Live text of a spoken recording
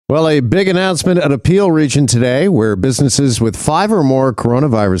Well, a big announcement at Peel Region today where businesses with 5 or more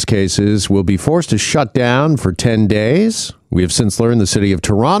coronavirus cases will be forced to shut down for 10 days. We have since learned the city of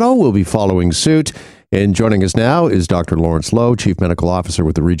Toronto will be following suit. And joining us now is Dr. Lawrence Loh, Chief Medical Officer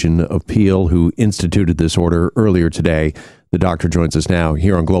with the Region of Peel, who instituted this order earlier today. The doctor joins us now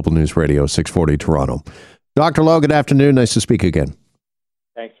here on Global News Radio 640 Toronto. Dr. Loh, good afternoon. Nice to speak again.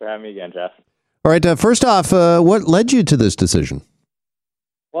 Thanks for having me again, Jeff. All right. First off, what led you to this decision?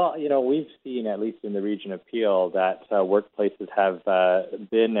 Well, we've seen, at least in the Region of Peel, that workplaces have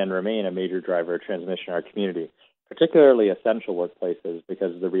been and remain a major driver of transmission in our community, particularly essential workplaces,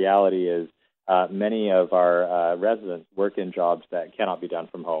 because the reality is many of our residents work in jobs that cannot be done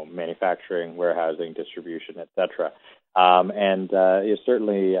from home: manufacturing, warehousing, distribution, etc.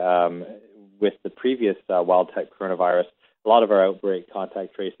 Certainly with the previous wild-type coronavirus, a lot of our outbreak,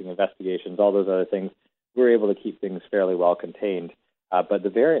 contact tracing, investigations, all those other things, we were able to keep things fairly well contained. But the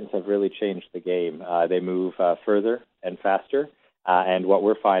variants have really changed the game. They move further and faster. And what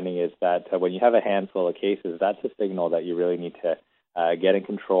we're finding is that when you have a handful of cases, that's a signal that you really need to get in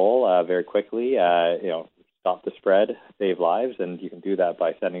control very quickly, stop the spread, save lives. And you can do that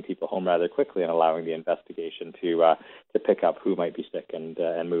by sending people home rather quickly and allowing the investigation to pick up who might be sick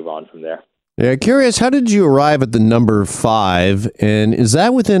and move on from there. Yeah, curious, how did you arrive at the number 5? And is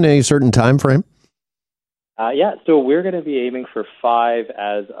that within a certain time frame? So we're going to be aiming for 5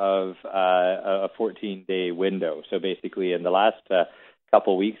 as of a 14-day window. So basically, in the last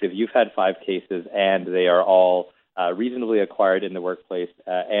couple weeks, if you've had 5 cases and they are all reasonably acquired in the workplace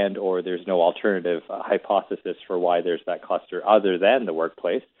and or there's no alternative hypothesis for why there's that cluster other than the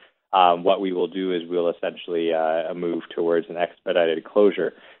workplace, what we will do is we'll essentially move towards an expedited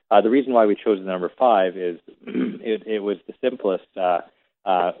closure. The reason why we chose the number 5 is it was the simplest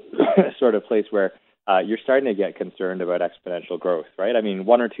sort of place where you're starting to get concerned about exponential growth, right? I mean,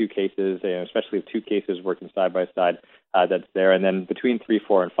 1 or 2 cases, especially if 2 cases working side by side, that's there. And then between 3,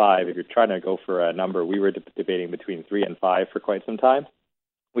 4, and 5, if you're trying to go for a number, we were debating between 3 and 5 for quite some time.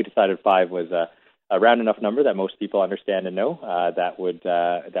 We decided 5 was a round enough number that most people understand and know that would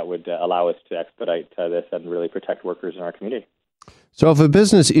allow us to expedite this and really protect workers in our community. So if a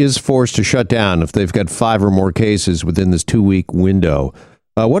business is forced to shut down, if they've got 5 or more cases within this 2-week window,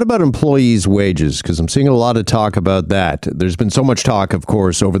 what about employees' wages? Because I'm seeing a lot of talk about that. There's been so much talk, of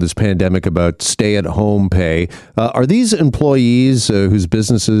course, over this pandemic about stay-at-home pay. Are these employees whose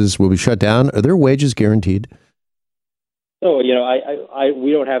businesses will be shut down, are their wages guaranteed? So,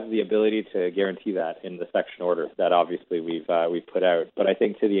 we don't have the ability to guarantee that in the section order that obviously we've put out. But I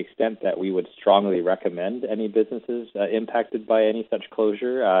think to the extent that we would strongly recommend any businesses impacted by any such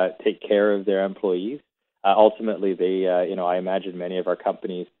closure take care of their employees. Ultimately, they, I imagine many of our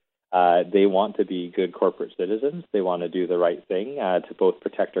companies, they want to be good corporate citizens. They want to do the right thing to both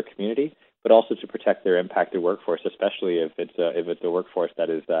protect our community, but also to protect their impacted workforce, especially if it's a workforce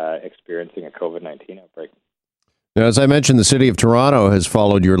that is experiencing a COVID-19 outbreak. Now, as I mentioned, the City of Toronto has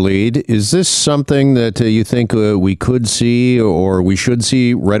followed your lead. Is this something that you think we could see or we should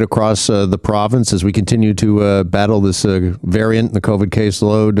see right across the province as we continue to battle this variant, the COVID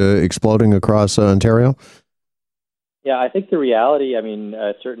caseload exploding across Ontario? Yeah, I think the reality,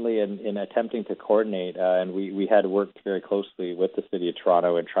 certainly in attempting to coordinate, and we had worked very closely with the City of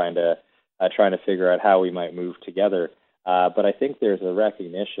Toronto in trying to figure out how we might move together. But I think there's a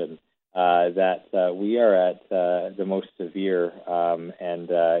recognition that we are at the most severe and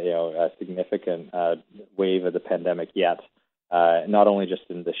a significant wave of the pandemic yet. Not only just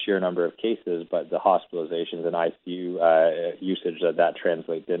in the sheer number of cases, but the hospitalizations and ICU usage that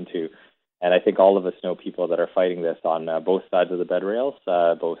translates into. And I think all of us know people that are fighting this on both sides of the bed rails,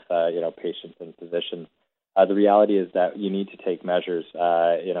 both patients and physicians. The reality is that you need to take measures,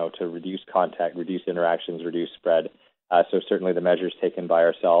 to reduce contact, reduce interactions, reduce spread. So certainly the measures taken by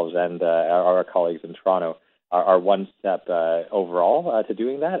ourselves and our colleagues in Toronto are one step overall to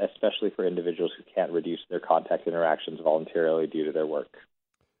doing that, especially for individuals who can't reduce their contact interactions voluntarily due to their work.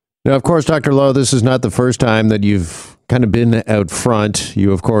 Now, of course, Dr. Loh, this is not the first time that you've kind of been out front.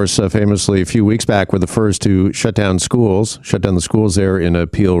 You, of course, famously a few weeks back were the first to shut down the schools there in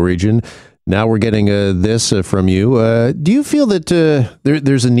Peel Region. Now we're getting this from you. Do you feel that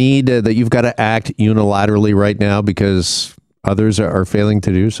there's a need that you've got to act unilaterally right now because others are failing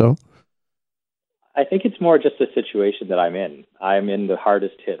to do so? I think it's more just a situation that I'm in. I'm in the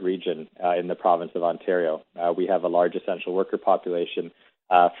hardest hit region in the province of Ontario. We have a large essential worker population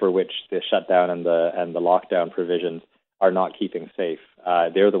for which the shutdown and the lockdown provisions are not keeping safe.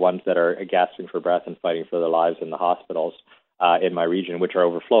 They're the ones that are gasping for breath and fighting for their lives in the hospitals in my region, which are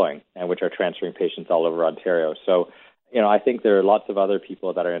overflowing and which are transferring patients all over Ontario. So I think there are lots of other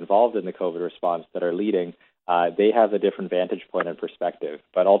people that are involved in the COVID response that are leading. They have a different vantage point and perspective,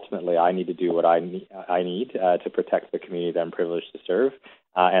 but ultimately I need to do what I need to protect the community that I'm privileged to serve.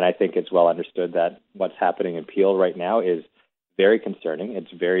 And I think it's well understood that what's happening in Peel right now is very concerning.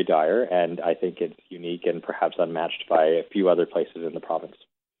 It's very dire, and I think it's unique and perhaps unmatched by a few other places in the province.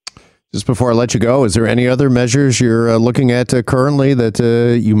 Just before I let you go, is there any other measures you're looking at currently that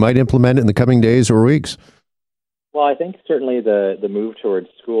you might implement in the coming days or weeks? Well, I think certainly the move towards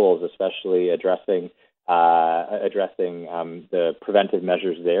schools, especially addressing the preventive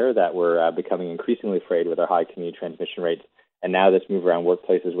measures there that we're becoming increasingly afraid with our high community transmission rates, and now this move around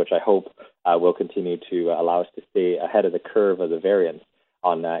workplaces, which I hope will continue to allow us to stay ahead of the curve of the variants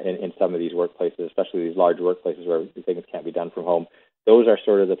in some of these workplaces, especially these large workplaces where things can't be done from home. Those are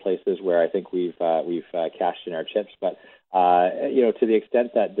sort of the places where I think we've cashed in our chips. But to the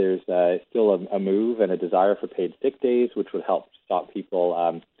extent that there's still a move and a desire for paid sick days, which would help stop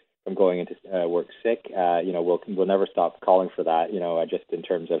people from going into work sick, we'll never stop calling for that. Just in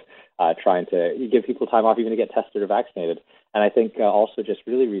terms of trying to give people time off even to get tested or vaccinated. And I think also just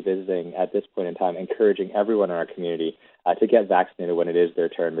really revisiting at this point in time, encouraging everyone in our community to get vaccinated when it is their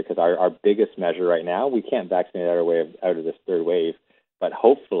turn, because our biggest measure right now, we can't vaccinate our way out of this third wave. But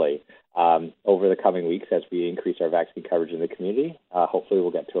hopefully, over the coming weeks, as we increase our vaccine coverage in the community, hopefully we'll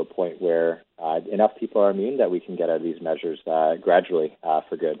get to a point where enough people are immune that we can get out of these measures gradually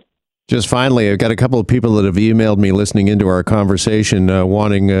for good. Just finally, I've got a couple of people that have emailed me listening into our conversation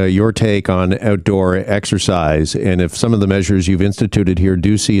wanting your take on outdoor exercise. And if some of the measures you've instituted here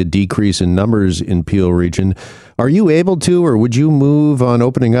do see a decrease in numbers in Peel region, are you able to, or would you move on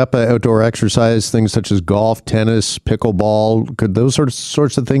opening up outdoor exercise, things such as golf, tennis, pickleball? Could those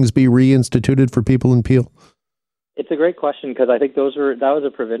sorts of things be reinstituted for people in Peel? It's a great question, because I think that was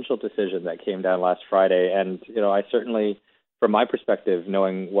a provincial decision that came down last Friday. And, I certainly, from my perspective,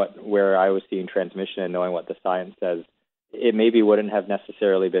 knowing where I was seeing transmission and knowing what the science says, it maybe wouldn't have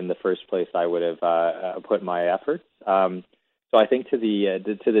necessarily been the first place I would have put my efforts. So I think to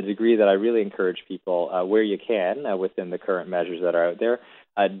the degree that I really encourage people, where you can, within the current measures that are out there,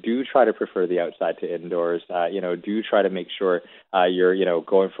 do try to prefer the outside to indoors. Do try to make sure you're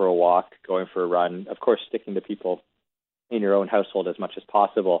going for a walk, going for a run. Of course, sticking to people in your own household as much as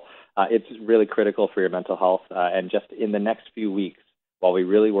possible. It's really critical for your mental health. And just in the next few weeks, while we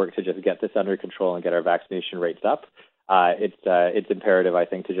really work to just get this under control and get our vaccination rates up, it's imperative, I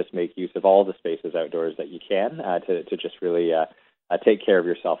think, to just make use of all the spaces outdoors that you can to just really take care of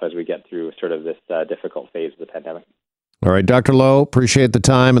yourself as we get through sort of this difficult phase of the pandemic. All right, Dr. Lowe, appreciate the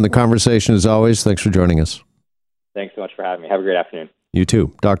time and the conversation as always. Thanks for joining us. Thanks so much for having me. Have a great afternoon. You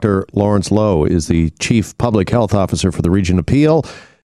too. Dr. Lawrence Lowe is the Chief Public Health Officer for the Region of Peel.